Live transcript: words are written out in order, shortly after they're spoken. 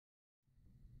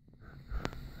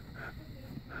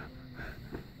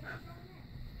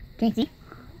Daisy,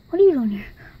 what are you doing here?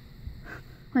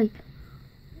 Wait,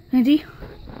 Daisy?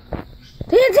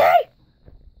 Daisy!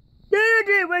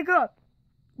 Daisy, wake up!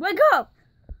 Wake up!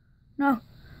 No,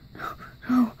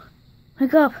 no,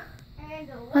 wake up!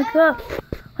 Wake up!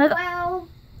 Wake up!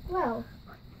 Well.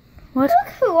 What?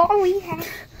 Look who all we have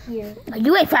here.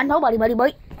 You ain't found nobody, buddy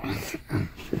boy.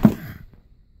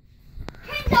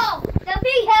 Kendall,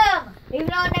 defeat him! Even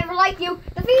though I never liked you,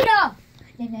 defeat him!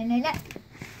 Na na na na.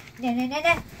 Na na na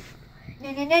na.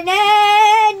 Na na na na.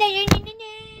 Na na na na.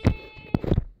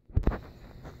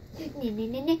 Na na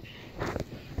na na.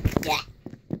 Yeah.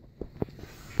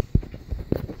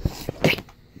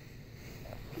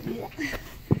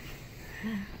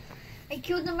 I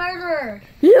killed the murderer.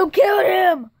 You killed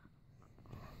him!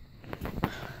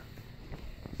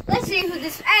 Let's see who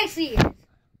this actually is.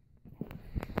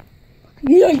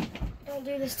 Yay! Don't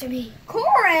do this to me.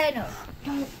 Corin!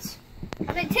 Don't.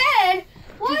 I mean, Ted,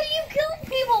 why are you killing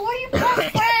people? We're your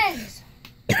best friends.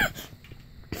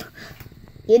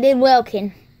 You did well,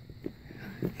 Ken.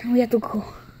 Now we have to go.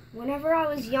 Whenever I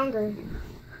was younger,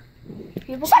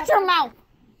 people Shut your mouth!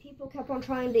 kept on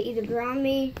trying to either drown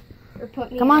me or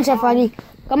put me Come in on, a Chef pond. Froggy.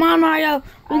 Come on, Mario.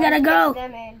 We gotta go.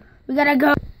 Them in. We gotta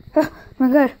go. Oh my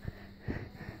god.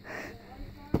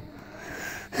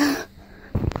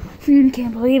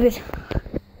 Can't believe it.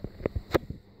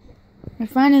 We're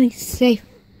finally safe.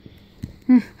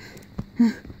 Y'all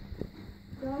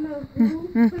know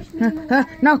who pushed me in the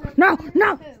water? No, no,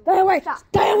 no! Stay away! Stop.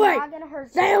 Stay away! I'm not gonna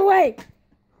hurt Stay you. away!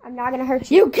 I'm not gonna hurt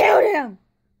you. You killed him!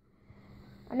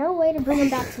 I know a way to bring him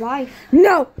back to life.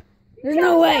 No! There's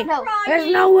no way! No.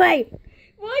 There's no way!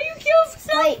 Why you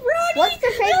kill Wait, what's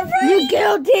the favorite food? You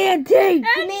killed TNT!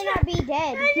 He may not be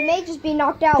dead. He may just be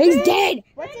knocked out. He's dead!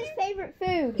 What's his favorite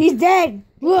food? He's dead!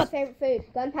 His Look! favorite food?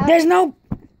 Gunpowder?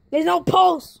 There's no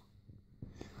pulse!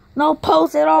 No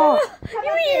pulse at all! You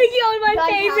killed my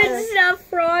Gunpowder. favorite stuff,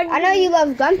 Frog. I know you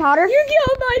love gunpowder. You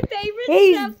killed my favorite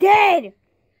He's stuff. dead!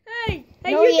 Hey,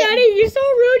 No, you he Daddy, you're so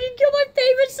rude. You killed my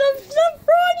favorite stuff,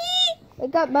 Froggy.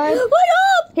 Wake up, bud. What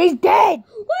up? He's dead!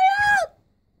 What up?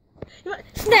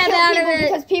 Snap Kill out of people it.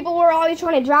 because people were always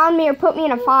trying to drown me or put me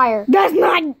in a fire. That's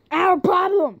not our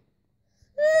problem!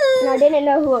 And I didn't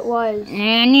know who it was.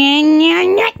 Fine,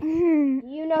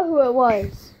 You know who it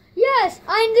was. Yes,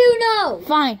 I do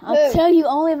know. I'll Who? tell you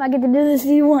only if I get to do this to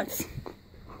you once.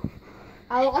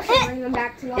 I'll also bring them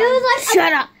back to life. It was like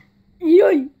Shut up!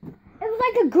 Yay! it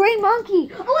was like a gray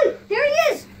monkey. Oh wait, there he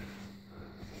is.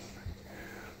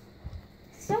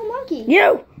 So monkey.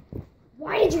 You!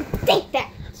 Why did you think that?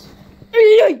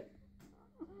 Yay!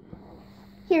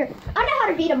 Here, I know how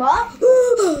to beat him up.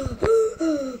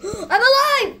 I'm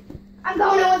alive. I'm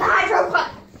going in with a hydro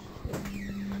puck.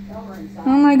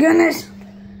 Oh my goodness!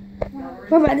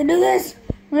 We're about to do this!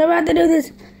 We're about to do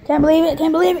this! Can't believe it!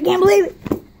 Can't believe it! Can't believe it!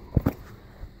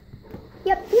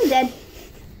 Yep, he's dead.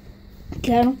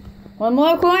 Got him. One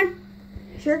more corn?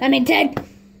 Sure. I mean, Ted.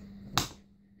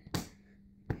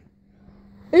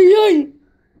 Yay!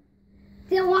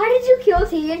 Then why did you kill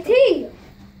TNT?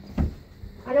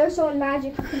 I know someone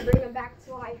magic who can bring him back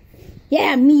to life.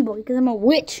 Yeah, me, boy, because I'm a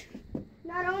witch.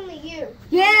 Not only you.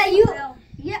 Yeah, you.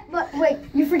 Yeah, but wait,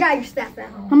 you forgot your stuff at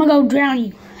home. I'm gonna go drown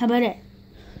you. How about that?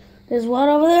 There's what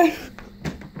over there?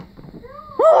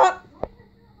 Oh!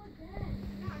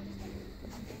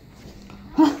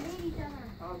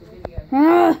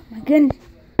 Oh my goodness.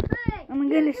 Oh my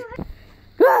goodness.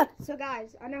 Ah! So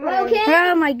guys, I know how to... Okay.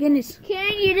 Oh my goodness.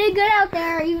 Ken, you did good out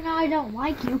there, even though I don't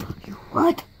like you. You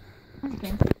what?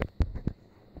 Okay.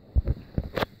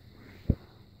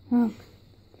 Oh.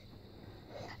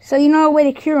 So you know a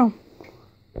way to cure him?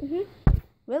 Mhm.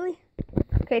 Really?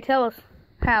 Okay, tell us.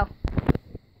 How?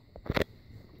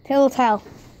 Tell us how.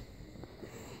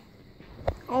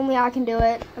 Only I can do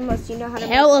it, unless you know how to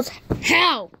Tell us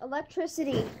how. make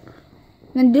electricity.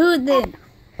 Then do it then.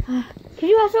 Could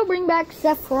you also bring back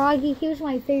Seth Froggy? He was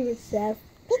my favorite Seth.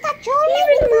 Pikachu,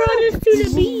 He brought us to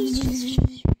the beach.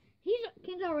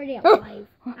 Ken's already alive.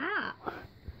 Ah.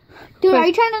 Dude, are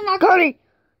you trying to knock Cody!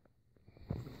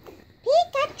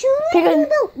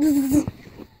 Pikachu.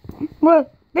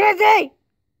 What? Busy!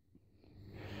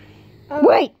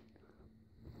 Wait!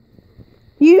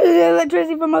 You use the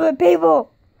electricity from other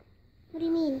people. What do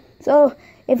you mean? So,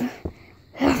 if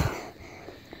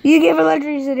you give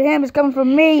electricity to him, it's coming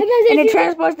from me, and it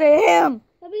transports to him.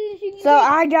 So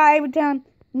I die every time.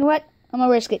 You know what? I'm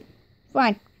gonna risk it.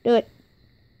 Fine, do it.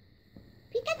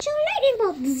 Pikachu lightning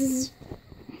bolt.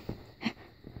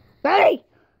 Buddy!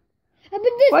 How about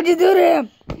this? What'd you do to him?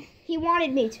 He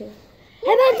wanted me to.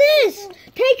 How about this?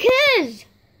 Take his.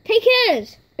 Take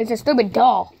his. It's a stupid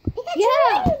doll.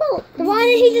 Yeah. Why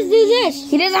did he just do this?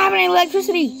 He doesn't have any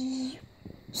electricity.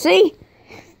 See?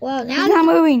 Well, now He's not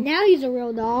moving. Now he's a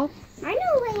real doll. I know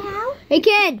a way how. Hey,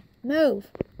 kid, move.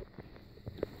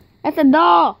 That's a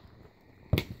doll.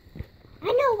 I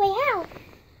know a way how.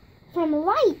 From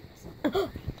light.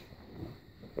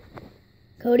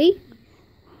 Cody?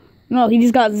 No, he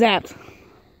just got zapped.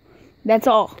 That's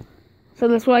all. So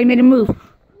that's why he made him move.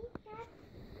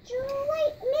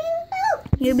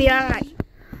 You'll be alright.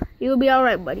 You'll be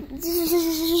alright, buddy.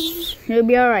 You'll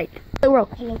be alright. Hello.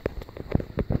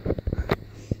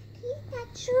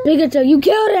 Pikachu, you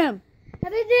killed him! How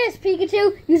about this,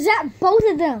 Pikachu? You zapped both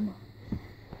of them.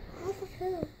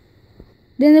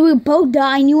 Then they would both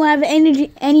die and you won't have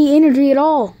any energy at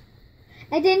all.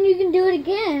 And then you can do it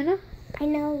again. I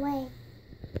know a way.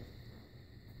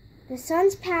 The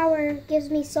sun's power gives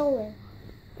me solar.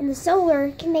 And the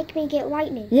solar can make me get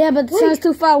lightning. Yeah, but the sun's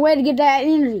too far away to get that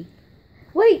energy.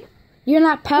 Wait. You're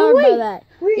not powered by that.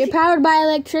 Where's You're powered by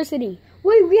electricity.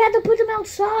 Wait, we had to put them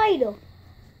outside.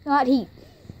 Not heat.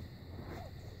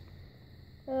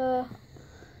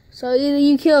 So either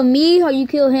you kill me or you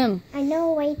kill him. I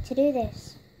know a way to do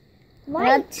this.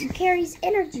 Light carries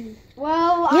energy.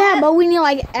 Well, yeah, but we need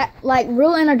like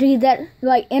real energy, that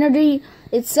like energy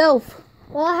itself.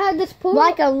 Well, I had this pool.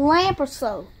 Like a lamp or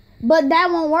so. But that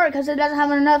won't work because it doesn't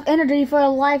have enough energy for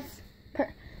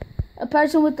a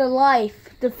person with a life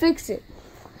to fix it.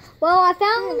 Well, I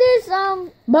found this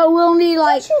But we'll need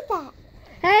like. Shoot that.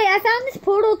 Hey, I found this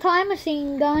portal time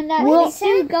machine gun that lets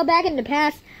you go back in the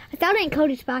past. I found it in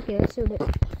Cody's pocket. I showed it.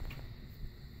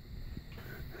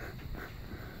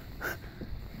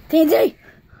 TNT!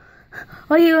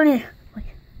 What are you doing here?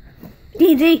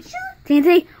 TNT!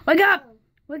 TNT! Wake up!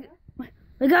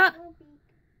 Wake up!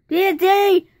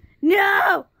 TNT!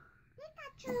 No!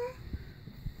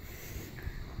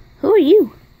 Who are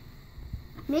you?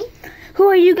 Me? Who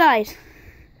are you guys?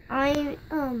 I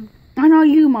know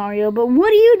you, Mario, but what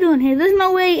are you doing here? There's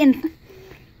no way in.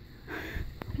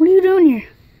 What are you doing here?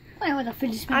 Wait, what the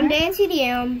fidget spinner? I'm Dancy the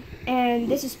and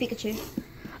this is Pikachu.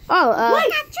 Oh,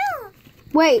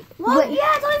 Wait. Well, wait. yeah,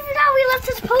 I totally forgot we left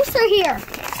this poster here.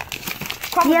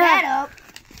 Crumple that up.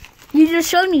 You just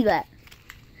showed me that.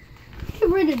 Get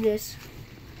rid of this.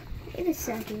 Wait a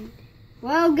second.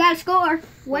 Well, got a score.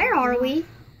 Where are we?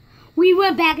 We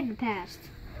went back in the past.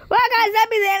 Well, guys, that'd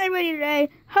be the end of the video today.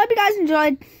 Hope you guys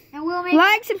enjoyed. And we'll make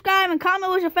Like, subscribe, and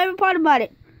comment what's your favorite part about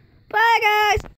it. Bye, guys.